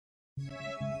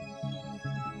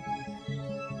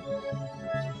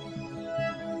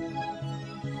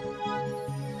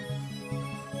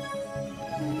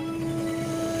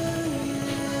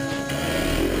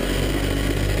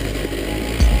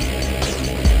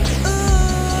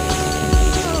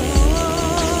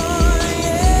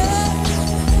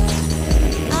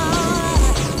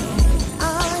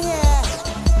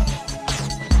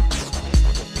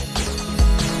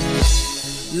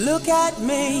Look at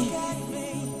me,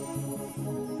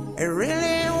 it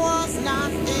really was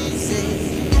not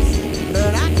easy,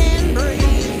 but I can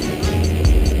breathe,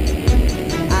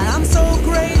 and I'm so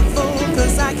grateful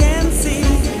 'cause I can see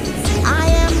I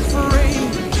am free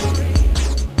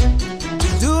to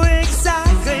do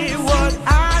exactly what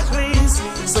I please.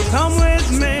 So come with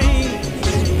me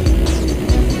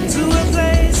to a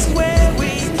place where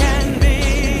we can be.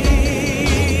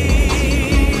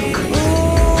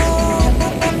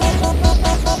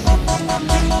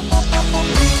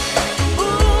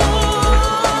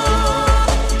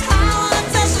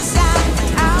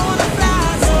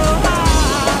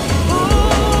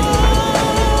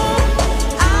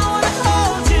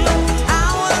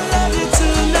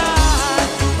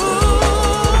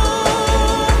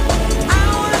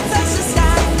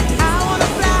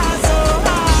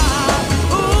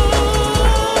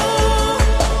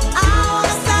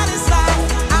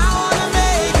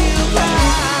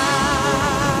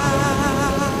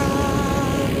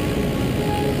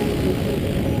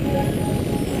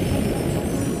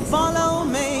 Follow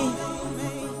me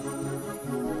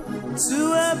to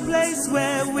a place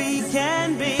where we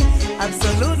can be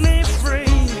absolutely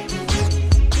free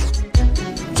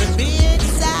to be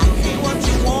exactly what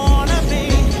you wanna be,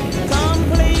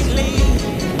 completely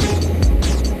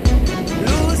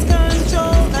lose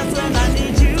control. That's when I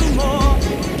need you more.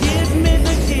 Give me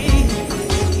the key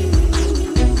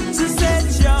to set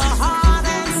your heart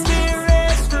and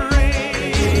spirit free.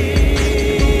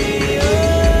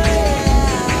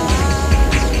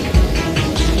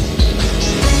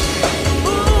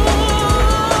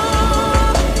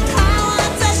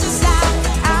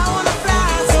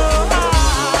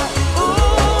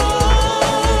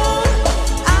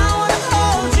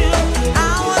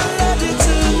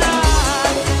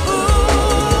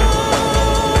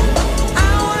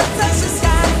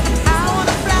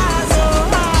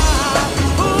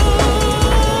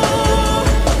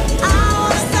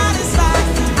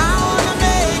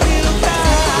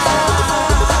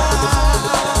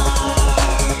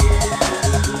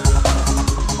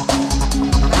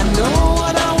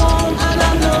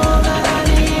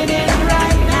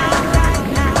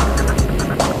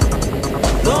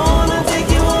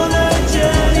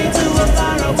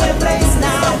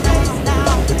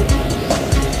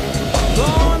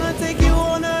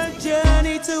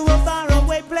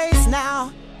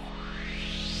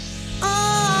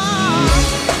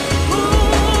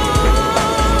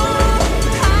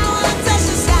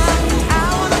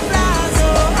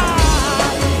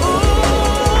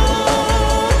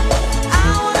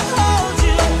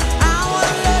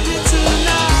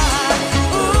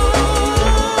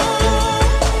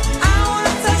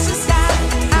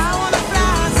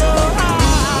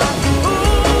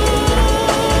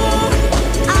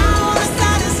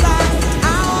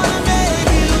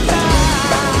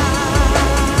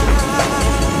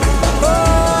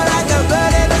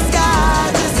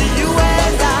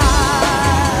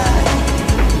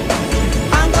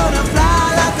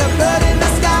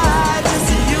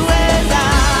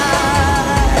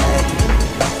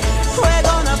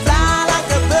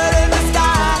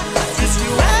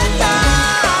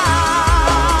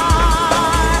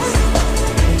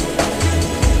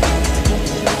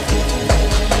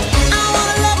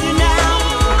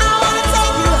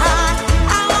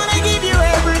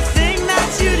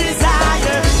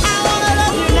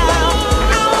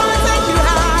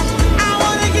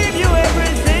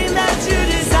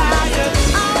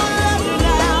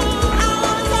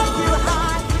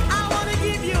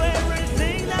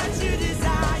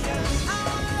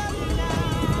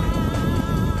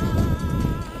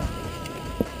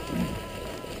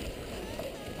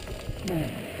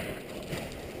 Yeah.